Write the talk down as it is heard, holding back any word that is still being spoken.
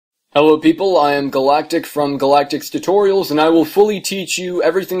Hello people, I am Galactic from GalacticsTutorials, and I will fully teach you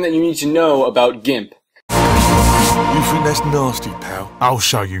everything that you need to know about Gimp. You think that's nasty, pal? I'll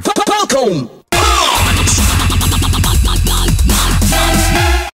show you.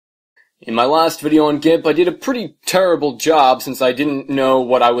 In my last video on Gimp, I did a pretty terrible job since I didn't know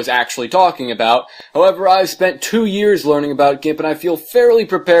what I was actually talking about. However, I've spent 2 years learning about Gimp, and I feel fairly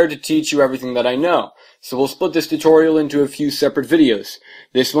prepared to teach you everything that I know. So we'll split this tutorial into a few separate videos.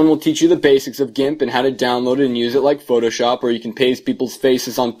 This one will teach you the basics of Gimp and how to download it and use it like Photoshop, where you can paste people's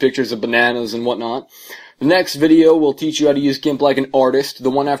faces on pictures of bananas and whatnot. The next video will teach you how to use Gimp like an artist.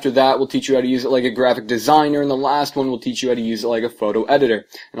 The one after that will teach you how to use it like a graphic designer. And the last one will teach you how to use it like a photo editor.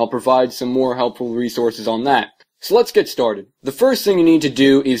 And I'll provide some more helpful resources on that. So let's get started. The first thing you need to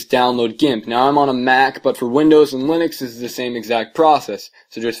do is download Gimp. Now I'm on a Mac, but for Windows and Linux this is the same exact process.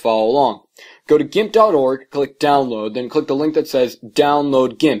 So just follow along. Go to gimp.org, click download, then click the link that says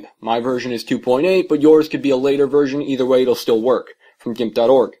download Gimp. My version is 2.8, but yours could be a later version. Either way it'll still work from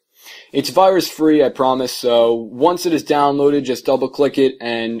gimp.org. It's virus free, I promise, so once it is downloaded, just double click it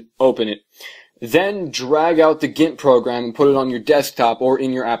and open it. Then drag out the Gimp program and put it on your desktop or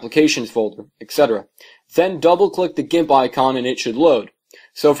in your applications folder, etc. Then double click the Gimp icon and it should load.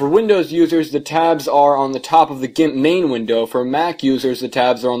 So for Windows users, the tabs are on the top of the Gimp main window. For Mac users, the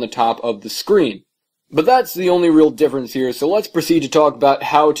tabs are on the top of the screen. But that's the only real difference here, so let's proceed to talk about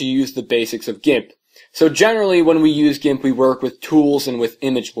how to use the basics of Gimp. So generally, when we use Gimp, we work with tools and with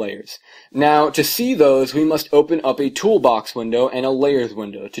image layers. Now, to see those, we must open up a toolbox window and a layers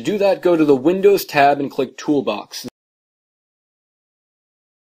window. To do that, go to the Windows tab and click Toolbox.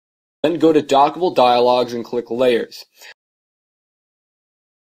 Then go to Dockable Dialogues and click Layers.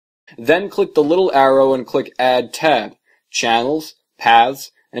 Then click the little arrow and click Add Tab, Channels,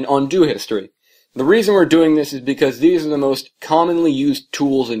 Paths, and Undo History. The reason we're doing this is because these are the most commonly used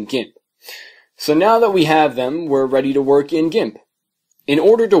tools in Gimp. So now that we have them, we're ready to work in Gimp. In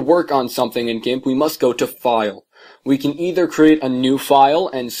order to work on something in Gimp, we must go to File. We can either create a new file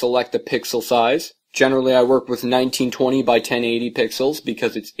and select the pixel size. Generally, I work with 1920 by 1080 pixels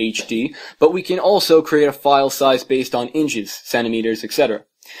because it's HD, but we can also create a file size based on inches, centimeters, etc.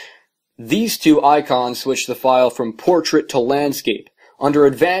 These two icons switch the file from portrait to landscape. Under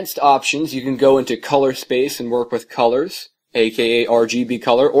Advanced Options, you can go into Color Space and work with colors, aka RGB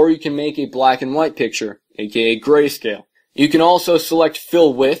color, or you can make a black and white picture, aka grayscale. You can also select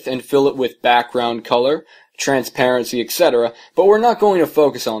Fill With and fill it with background color, transparency, etc., but we're not going to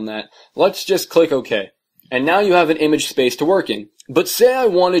focus on that. Let's just click OK. And now you have an image space to work in. But say I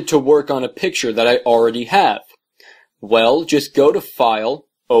wanted to work on a picture that I already have. Well, just go to File,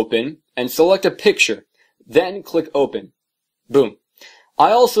 Open, and select a picture. Then click Open. Boom.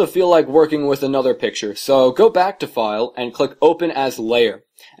 I also feel like working with another picture, so go back to File and click Open as Layer,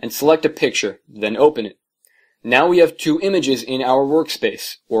 and select a picture, then open it. Now we have two images in our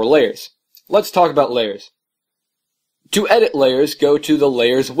workspace, or layers. Let's talk about layers. To edit layers, go to the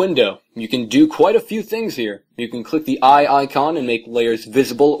Layers window. You can do quite a few things here. You can click the eye icon and make layers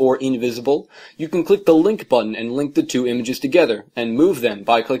visible or invisible. You can click the link button and link the two images together, and move them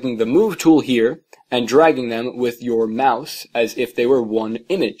by clicking the Move tool here, and dragging them with your mouse as if they were one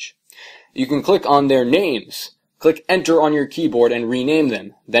image. You can click on their names. Click Enter on your keyboard and rename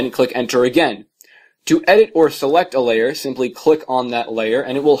them. Then click Enter again. To edit or select a layer, simply click on that layer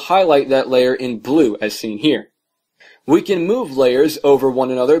and it will highlight that layer in blue as seen here. We can move layers over one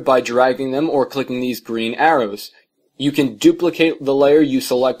another by dragging them or clicking these green arrows. You can duplicate the layer you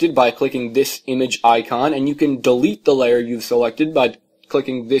selected by clicking this image icon, and you can delete the layer you've selected by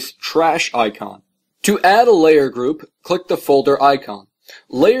clicking this trash icon. To add a layer group, click the folder icon.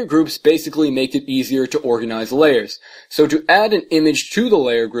 Layer groups basically make it easier to organize layers. So to add an image to the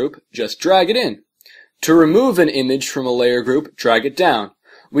layer group, just drag it in. To remove an image from a layer group, drag it down.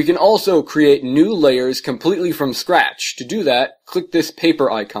 We can also create new layers completely from scratch. To do that, click this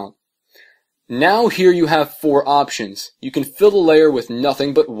paper icon. Now here you have four options. You can fill the layer with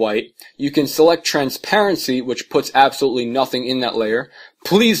nothing but white. You can select transparency, which puts absolutely nothing in that layer.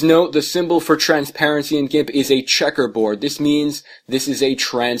 Please note the symbol for transparency in Gimp is a checkerboard. This means this is a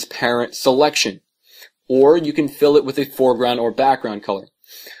transparent selection. Or you can fill it with a foreground or background color.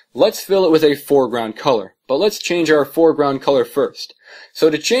 Let's fill it with a foreground color, but let's change our foreground color first. So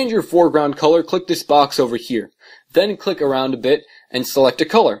to change your foreground color, click this box over here. Then click around a bit and select a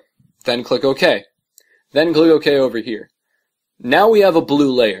color. Then click OK. Then click OK over here. Now we have a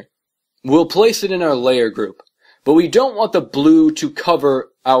blue layer. We'll place it in our layer group, but we don't want the blue to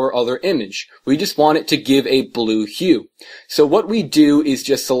cover our other image. We just want it to give a blue hue. So what we do is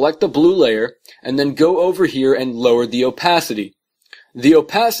just select the blue layer and then go over here and lower the opacity. The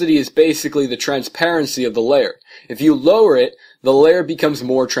opacity is basically the transparency of the layer. If you lower it, the layer becomes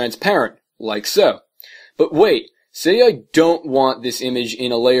more transparent, like so. But wait, say I don't want this image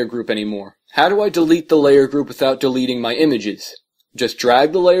in a layer group anymore. How do I delete the layer group without deleting my images? Just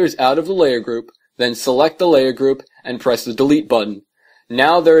drag the layers out of the layer group, then select the layer group and press the delete button.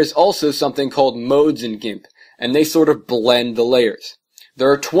 Now there is also something called modes in Gimp, and they sort of blend the layers. There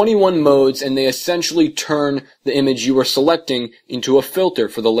are 21 modes, and they essentially turn the image you are selecting into a filter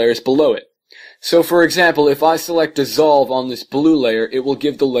for the layers below it. So for example, if I select dissolve on this blue layer, it will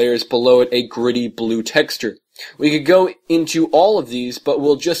give the layers below it a gritty blue texture. We could go into all of these, but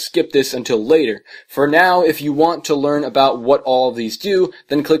we'll just skip this until later. For now, if you want to learn about what all of these do,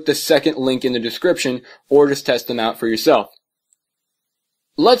 then click the second link in the description, or just test them out for yourself.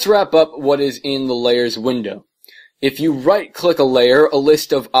 Let's wrap up what is in the layers window. If you right-click a layer, a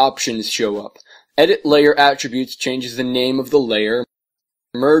list of options show up. Edit layer attributes changes the name of the layer.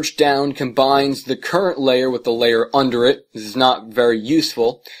 Merge down combines the current layer with the layer under it. This is not very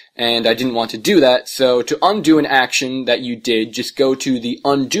useful, and I didn't want to do that, so to undo an action that you did, just go to the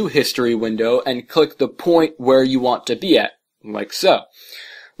undo history window and click the point where you want to be at, like so.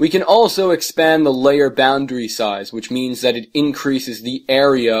 We can also expand the layer boundary size, which means that it increases the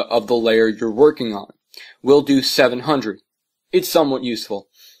area of the layer you're working on. We'll do 700. It's somewhat useful.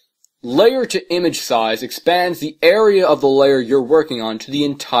 Layer to image size expands the area of the layer you're working on to the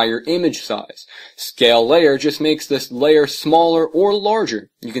entire image size. Scale layer just makes this layer smaller or larger.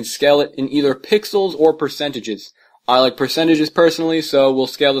 You can scale it in either pixels or percentages. I like percentages personally, so we'll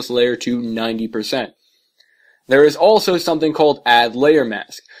scale this layer to 90%. There is also something called add layer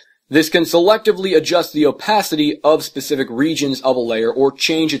mask. This can selectively adjust the opacity of specific regions of a layer or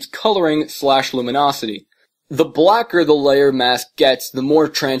change its coloring/luminosity. The blacker the layer mask gets, the more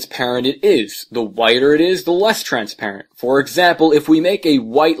transparent it is. The whiter it is, the less transparent. For example, if we make a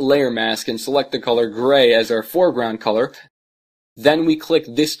white layer mask and select the color gray as our foreground color, then we click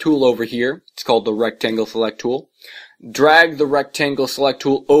this tool over here. It's called the rectangle select tool. Drag the rectangle select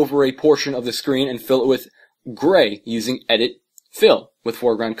tool over a portion of the screen and fill it with gray using edit fill with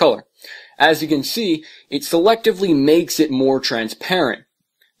foreground color. As you can see, it selectively makes it more transparent.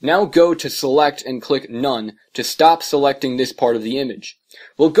 Now go to select and click none to stop selecting this part of the image.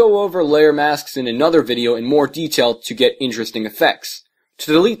 We'll go over layer masks in another video in more detail to get interesting effects.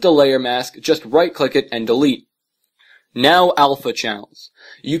 To delete the layer mask, just right click it and delete. Now alpha channels.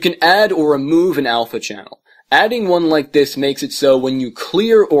 You can add or remove an alpha channel. Adding one like this makes it so when you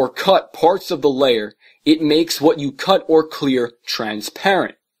clear or cut parts of the layer, it makes what you cut or clear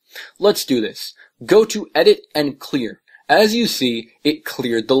transparent. Let's do this. Go to edit and clear. As you see, it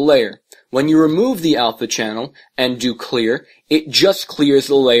cleared the layer. When you remove the alpha channel and do clear, it just clears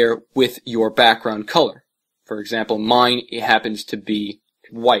the layer with your background color. For example, mine, it happens to be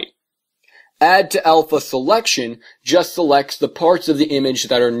white. Add to alpha selection just selects the parts of the image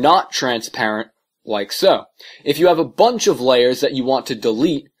that are not transparent, like so. If you have a bunch of layers that you want to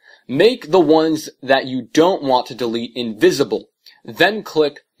delete, make the ones that you don't want to delete invisible. Then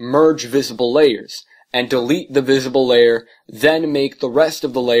click Merge Visible Layers and delete the visible layer, then make the rest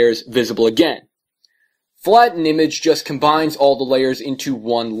of the layers visible again. Flatten image just combines all the layers into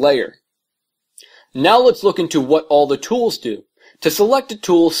one layer. Now let's look into what all the tools do. To select a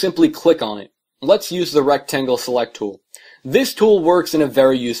tool, simply click on it. Let's use the rectangle select tool. This tool works in a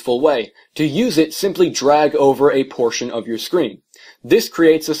very useful way. To use it, simply drag over a portion of your screen. This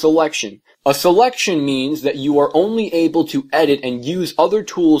creates a selection. A selection means that you are only able to edit and use other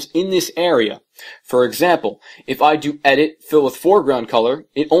tools in this area. For example, if I do edit, fill with foreground color,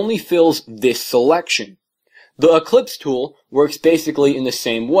 it only fills this selection. The ellipse tool works basically in the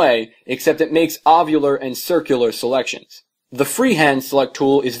same way, except it makes ovular and circular selections. The freehand select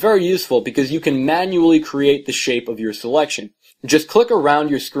tool is very useful because you can manually create the shape of your selection. Just click around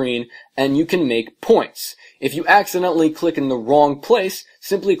your screen and you can make points. If you accidentally click in the wrong place,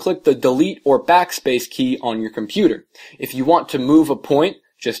 simply click the delete or backspace key on your computer. If you want to move a point,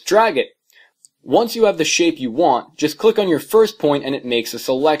 just drag it. Once you have the shape you want, just click on your first point and it makes a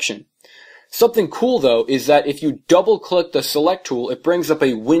selection. Something cool though is that if you double click the select tool, it brings up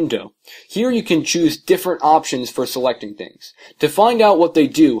a window. Here you can choose different options for selecting things. To find out what they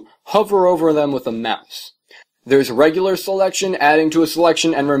do, hover over them with a mouse. There's regular selection, adding to a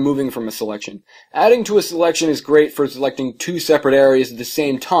selection, and removing from a selection. Adding to a selection is great for selecting two separate areas at the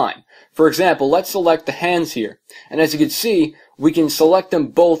same time. For example, let's select the hands here. And as you can see, we can select them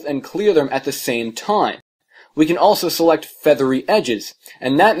both and clear them at the same time. We can also select feathery edges,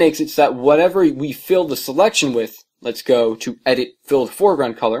 and that makes it so that whatever we fill the selection with, let's go to edit fill with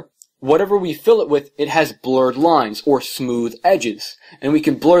foreground color, whatever we fill it with, it has blurred lines or smooth edges, and we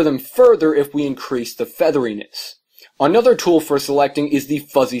can blur them further if we increase the featheriness. Another tool for selecting is the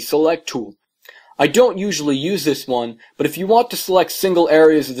fuzzy select tool. I don't usually use this one, but if you want to select single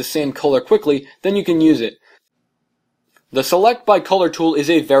areas of the same color quickly, then you can use it. The Select by Color tool is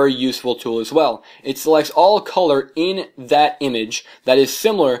a very useful tool as well. It selects all color in that image that is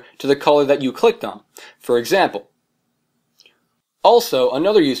similar to the color that you clicked on, for example. Also,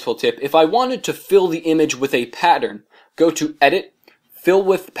 another useful tip, if I wanted to fill the image with a pattern, go to Edit, Fill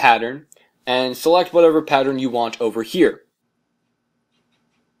with Pattern, and select whatever pattern you want over here.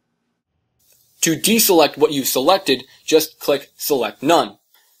 To deselect what you've selected, just click Select None.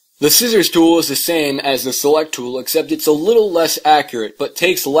 The Scissors tool is the same as the Select tool, except it's a little less accurate, but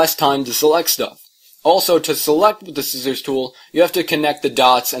takes less time to select stuff. Also, to select with the Scissors tool, you have to connect the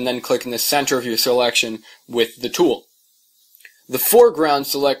dots and then click in the center of your selection with the tool. The Foreground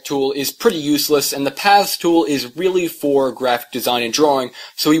Select tool is pretty useless, and the Paths tool is really for graphic design and drawing,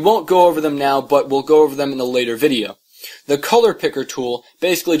 so we won't go over them now, but we'll go over them in a later video. The Color Picker tool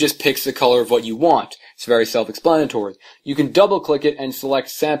basically just picks the color of what you want. It's very self-explanatory. You can double-click it and select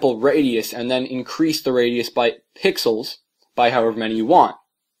Sample Radius, and then increase the radius by pixels, by however many you want.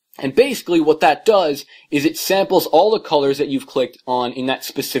 And basically what that does is it samples all the colors that you've clicked on in that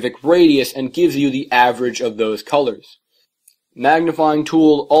specific radius and gives you the average of those colors. Magnifying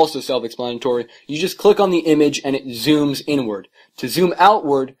tool, also self-explanatory. You just click on the image and it zooms inward. To zoom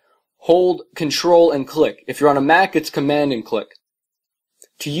outward, hold Control and click. If you're on a Mac, it's Command and click.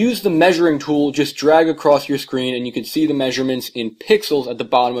 To use the measuring tool, just drag across your screen and you can see the measurements in pixels at the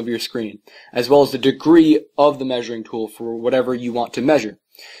bottom of your screen, as well as the degree of the measuring tool for whatever you want to measure.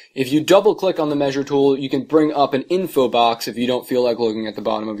 If you double click on the measure tool, you can bring up an info box if you don't feel like looking at the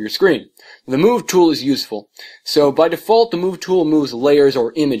bottom of your screen. The move tool is useful. So by default, the move tool moves layers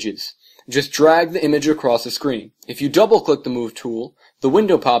or images. Just drag the image across the screen. If you double click the move tool, the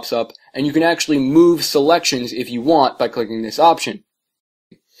window pops up and you can actually move selections if you want by clicking this option.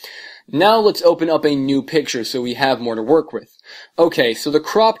 Now let's open up a new picture so we have more to work with. Okay, so the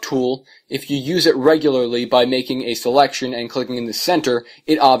crop tool, if you use it regularly by making a selection and clicking in the center,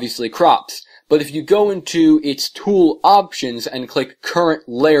 it obviously crops. But if you go into its tool options and click current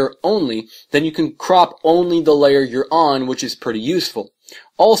layer only, then you can crop only the layer you're on, which is pretty useful.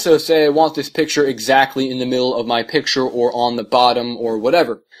 Also, say I want this picture exactly in the middle of my picture or on the bottom or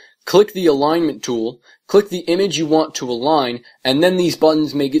whatever. Click the alignment tool, click the image you want to align, and then these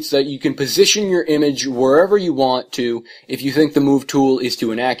buttons make it so that you can position your image wherever you want to if you think the move tool is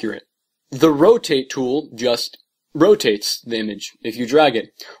too inaccurate. The rotate tool just rotates the image if you drag it.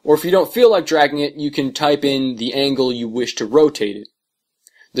 Or if you don't feel like dragging it, you can type in the angle you wish to rotate it.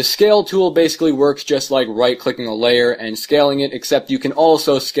 The scale tool basically works just like right-clicking a layer and scaling it, except you can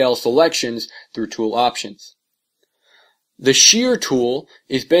also scale selections through tool options. The shear tool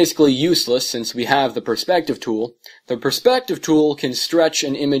is basically useless since we have the perspective tool. The perspective tool can stretch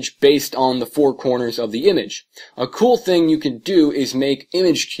an image based on the four corners of the image. A cool thing you can do is make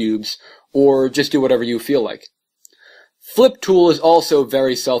image cubes, or just do whatever you feel like. Flip tool is also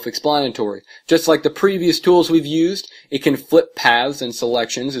very self-explanatory. Just like the previous tools we've used, it can flip paths and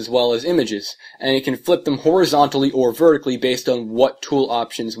selections as well as images, and it can flip them horizontally or vertically based on what tool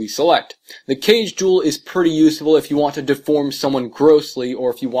options we select. The cage tool is pretty useful if you want to deform someone grossly or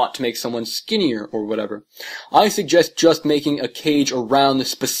if you want to make someone skinnier or whatever. I suggest just making a cage around the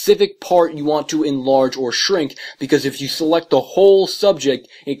specific part you want to enlarge or shrink, because if you select the whole subject,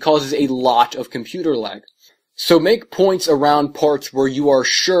 it causes a lot of computer lag. So make points around parts where you are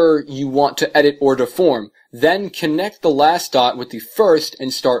sure you want to edit or deform. Then connect the last dot with the first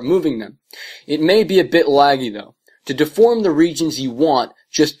and start moving them. It may be a bit laggy though. To deform the regions you want,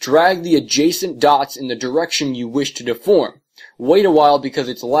 just drag the adjacent dots in the direction you wish to deform. Wait a while because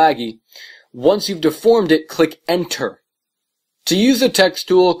it's laggy. Once you've deformed it, click Enter. To use the text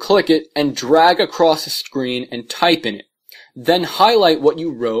tool, click it and drag across the screen and type in it. Then highlight what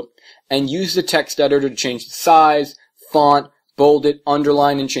you wrote and use the text editor to change the size, font, bold it,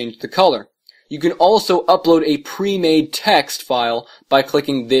 underline, and change the color. You can also upload a pre-made text file by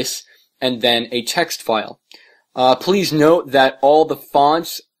clicking this and then a text file. Please note that all the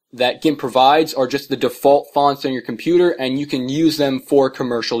fonts that Gimp provides are just the default fonts on your computer, and you can use them for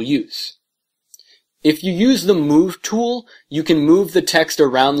commercial use. If you use the Move tool, you can move the text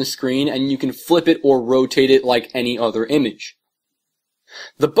around the screen and you can flip it or rotate it like any other image.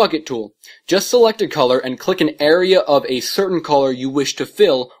 The Bucket tool. Just select a color and click an area of a certain color you wish to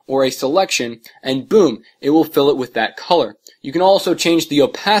fill, or a selection, and boom, it will fill it with that color. You can also change the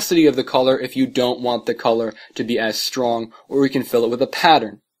opacity of the color if you don't want the color to be as strong, or you can fill it with a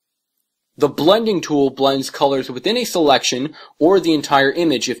pattern. The blending tool blends colors within a selection or the entire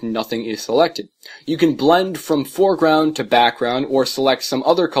image if nothing is selected. You can blend from foreground to background or select some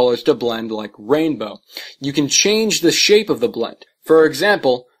other colors to blend like rainbow. You can change the shape of the blend. For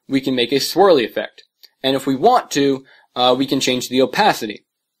example, we can make a swirly effect. And if we want to, we can change the opacity.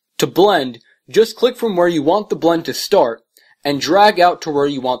 To blend, just click from where you want the blend to start and drag out to where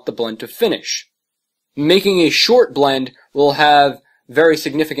you want the blend to finish. Making a short blend will have very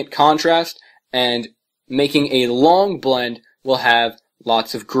significant contrast, and making a long blend will have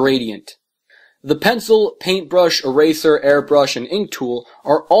lots of gradient. The pencil, paintbrush, eraser, airbrush, and ink tool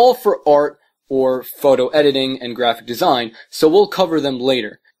are all for art or photo editing and graphic design, so we'll cover them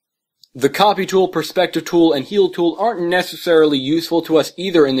later. The copy tool, perspective tool, and heal tool aren't necessarily useful to us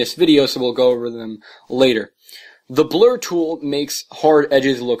either in this video, so we'll go over them later. The blur tool makes hard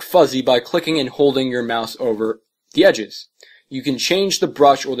edges look fuzzy by clicking and holding your mouse over the edges. You can change the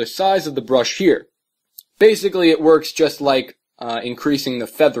brush or the size of the brush here. Basically, it works just like increasing the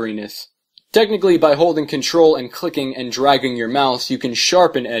featheriness. Technically, by holding Control and clicking and dragging your mouse, you can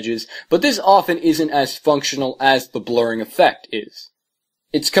sharpen edges, but this often isn't as functional as the blurring effect is.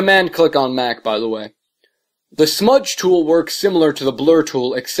 It's Command-click on Mac, by the way. The smudge tool works similar to the blur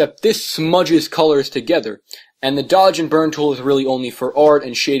tool, except this smudges colors together, and the dodge and burn tool is really only for art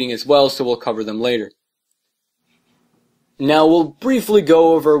and shading as well, so we'll cover them later. Now we'll briefly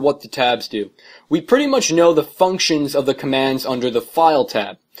go over what the tabs do. We pretty much know the functions of the commands under the File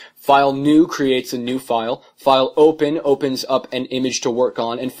tab. File New creates a new file. File Open opens up an image to work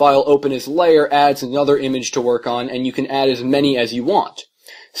on, and File Open as Layer adds another image to work on, and you can add as many as you want.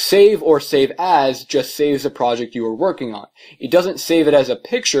 Save or Save As just saves the project you are working on. It doesn't save it as a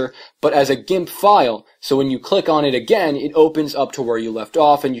picture, but as a GIMP file, so when you click on it again, it opens up to where you left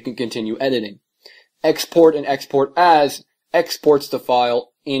off and you can continue editing. Export and Export As exports the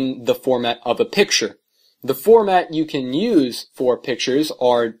file in the format of a picture. The format you can use for pictures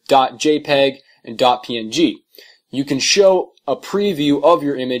are .jpeg and .png. You can show a preview of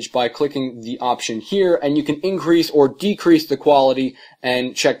your image by clicking the option here, and you can increase or decrease the quality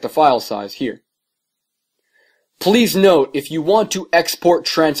and check the file size here. Please note, if you want to export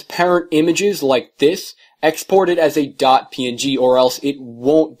transparent images like this, export it as a .png or else it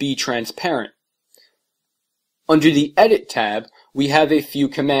won't be transparent. Under the Edit tab, we have a few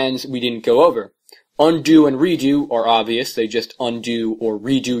commands we didn't go over. Undo and redo are obvious, they just undo or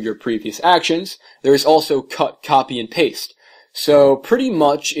redo your previous actions. There is also cut, copy, and paste. So pretty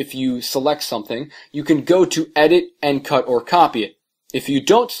much if you select something, you can go to Edit and cut or copy it. If you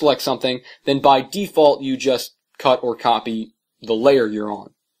don't select something, then by default you just cut or copy the layer you're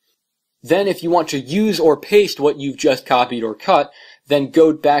on. Then if you want to use or paste what you've just copied or cut, then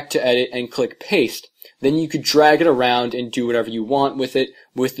go back to Edit and click Paste. Then you could drag it around and do whatever you want with it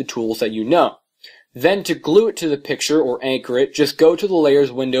with the tools that you know. Then to glue it to the picture or anchor it, just go to the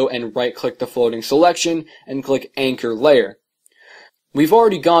Layers window and right-click the floating selection and click Anchor Layer. We've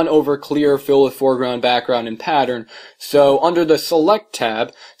already gone over Clear, Fill with Foreground, Background, and Pattern, so under the Select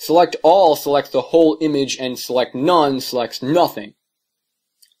tab, Select All selects the whole image and Select None selects nothing.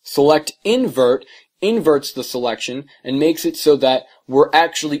 Select Invert inverts the selection and makes it so that we're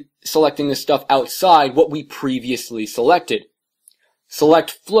actually selecting the stuff outside what we previously selected.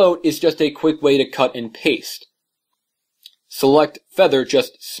 Select Float is just a quick way to cut and paste. Select Feather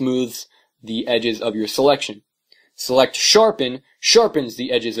just smooths the edges of your selection. Select Sharpen sharpens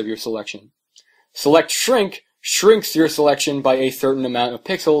the edges of your selection. Select Shrink shrinks your selection by a certain amount of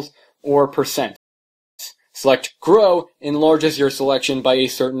pixels or percent. Select Grow enlarges your selection by a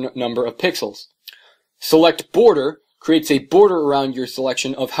certain number of pixels. Select Border creates a border around your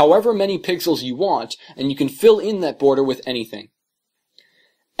selection of however many pixels you want, and you can fill in that border with anything.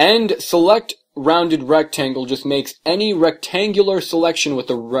 And Select Rounded Rectangle just makes any rectangular selection with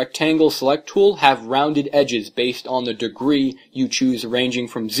the Rectangle Select tool have rounded edges based on the degree you choose, ranging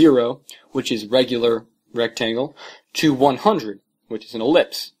from 0, which is regular rectangle, to 100, which is an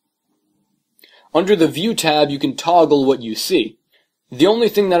ellipse. Under the View tab, you can toggle what you see. The only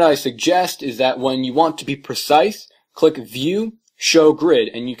thing that I suggest is that when you want to be precise, click View, Show Grid,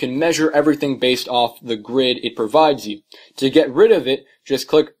 and you can measure everything based off the grid it provides you. To get rid of it, just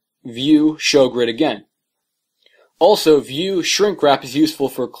click View, Show Grid again. Also, View Shrink Wrap is useful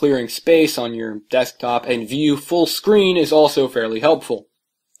for clearing space on your desktop, and View Full Screen is also fairly helpful.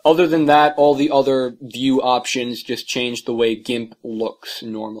 Other than that, all the other view options just change the way GIMP looks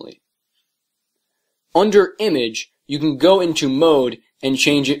normally. Under Image, you can go into Mode and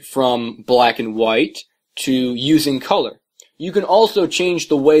change it from black and white to using color. You can also change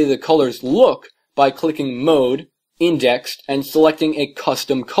the way the colors look by clicking Mode, indexed, and selecting a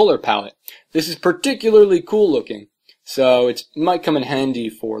custom color palette. This is particularly cool looking, so it might come in handy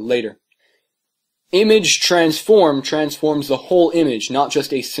for later. Image transform transforms the whole image, not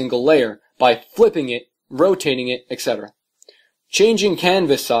just a single layer, by flipping it, rotating it, etc. Changing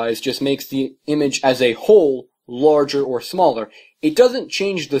canvas size just makes the image as a whole larger or smaller. It doesn't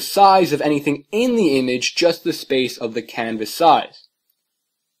change the size of anything in the image, just the space of the canvas size.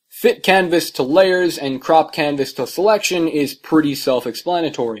 Fit canvas to layers and crop canvas to selection is pretty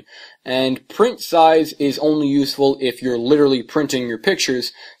self-explanatory, and print size is only useful if you're literally printing your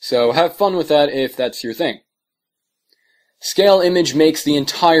pictures, so have fun with that if that's your thing. Scale image makes the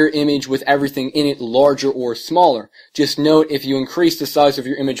entire image with everything in it larger or smaller. Just note, if you increase the size of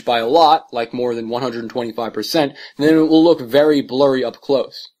your image by a lot, like more than 125%, then it will look very blurry up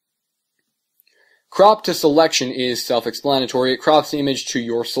close. Crop to selection is self-explanatory. It crops the image to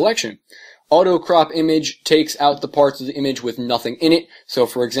your selection. Auto crop image takes out the parts of the image with nothing in it. So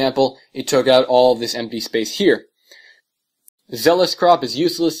for example, it took out all of this empty space here. Zealous crop is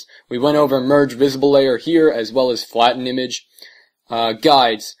useless. We went over merge visible layer here as well as flatten image.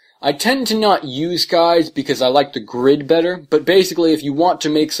 Guides. I tend to not use guides because I like the grid better, but basically if you want to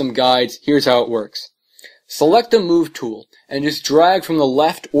make some guides, here's how it works. Select the Move tool and just drag from the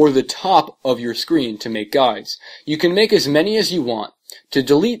left or the top of your screen to make guides. You can make as many as you want. To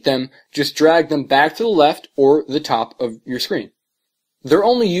delete them, just drag them back to the left or the top of your screen. They're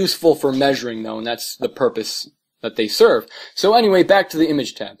only useful for measuring though, and that's the purpose that they serve. So anyway, back to the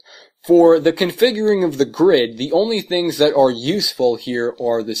Image tab. For the configuring of the grid, the only things that are useful here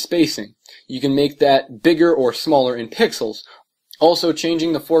are the spacing. You can make that bigger or smaller in pixels. Also,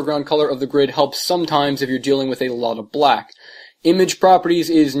 changing the foreground color of the grid helps sometimes if you're dealing with a lot of black. Image properties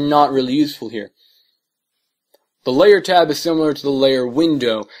is not really useful here. The layer tab is similar to the layer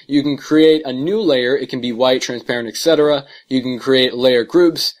window. You can create a new layer. It can be white, transparent, etc. You can create layer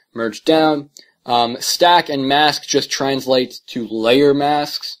groups, merge down. Stack and mask just translates to layer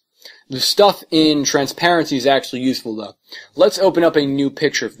masks. The stuff in transparency is actually useful though. Let's open up a new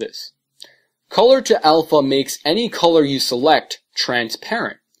picture of this. Color to alpha makes any color you select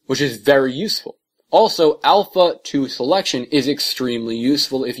transparent, which is very useful. Also, alpha to selection is extremely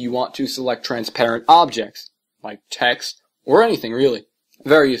useful if you want to select transparent objects, like text or anything really.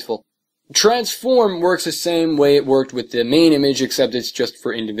 Very useful. Transform works the same way it worked with the main image, except it's just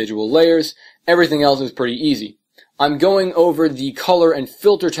for individual layers. Everything else is pretty easy. I'm going over the color and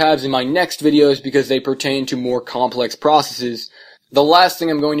filter tabs in my next videos because they pertain to more complex processes. The last thing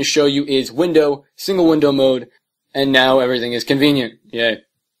I'm going to show you is window, single window mode, and now everything is convenient. Yay.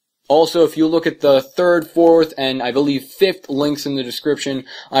 Also, if you look at the third, fourth, and I believe fifth links in the description,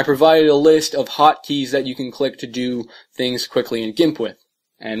 I provided a list of hotkeys that you can click to do things quickly in Gimp with.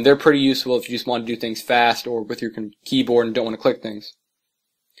 And they're pretty useful if you just want to do things fast or with your keyboard and don't want to click things.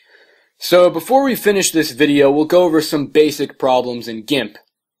 So before we finish this video, we'll go over some basic problems in Gimp.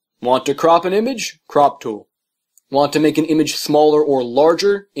 Want to crop an image? Crop tool. Want to make an image smaller or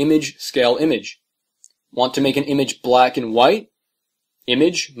larger? Image, scale image. Want to make an image black and white?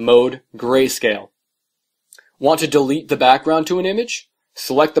 Image, mode, grayscale. Want to delete the background to an image?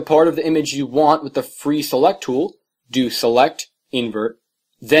 Select the part of the image you want with the free select tool. Do select, invert.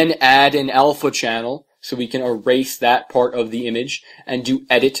 Then add an alpha channel so we can erase that part of the image and do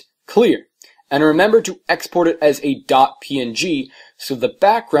edit, clear. And remember to export it as a .png so the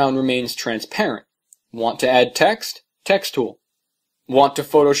background remains transparent. Want to add text? Text tool. Want to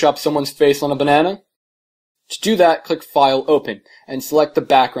Photoshop someone's face on a banana? To do that, click File, Open, and select the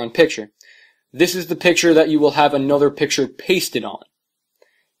background picture. This is the picture that you will have another picture pasted on.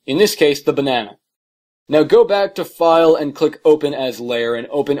 In this case, the banana. Now go back to File and click Open as Layer and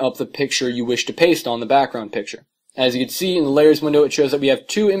open up the picture you wish to paste on the background picture. As you can see in the Layers window, it shows that we have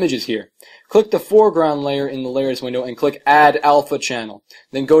two images here. Click the foreground layer in the Layers window and click Add Alpha Channel.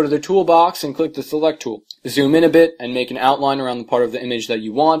 Then go to the toolbox and click the Select tool. Zoom in a bit and make an outline around the part of the image that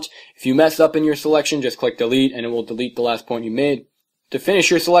you want. If you mess up in your selection, just click Delete and it will delete the last point you made. To finish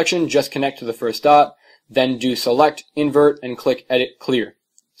your selection, just connect to the first dot. Then do Select, Invert, and click Edit Clear.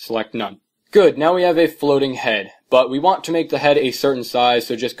 Select None. Good, now we have a floating head. But we want to make the head a certain size,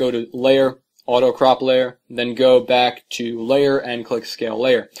 so just go to Layer, Auto Crop Layer, then go back to Layer and click Scale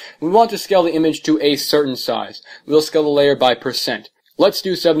Layer. We want to scale the image to a certain size. We'll scale the layer by %. Let's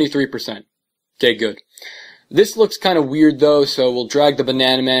do 73%. Okay, good. This looks kind of weird though, so we'll drag the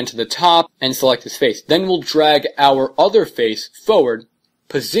banana man to the top and select his face. Then we'll drag our other face forward,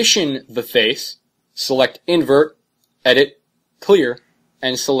 position the face, select Invert, Edit, Clear,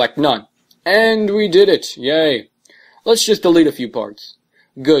 and select None. And we did it. Yay. Let's just delete a few parts.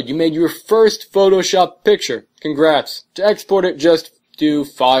 Good, you made your first Photoshop picture. Congrats. To export it, just do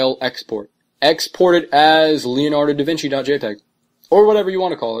File, Export. Export it as leonardodavinci.jpg. Or whatever you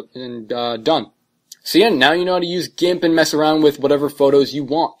want to call it, and done. So yeah, now you know how to use Gimp and mess around with whatever photos you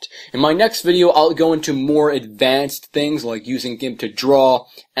want. In my next video, I'll go into more advanced things like using Gimp to draw,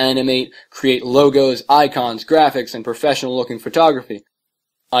 animate, create logos, icons, graphics, and professional looking photography.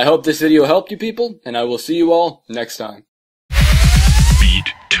 I hope this video helped you people, and I will see you all next time.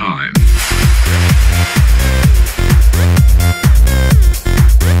 Beat time.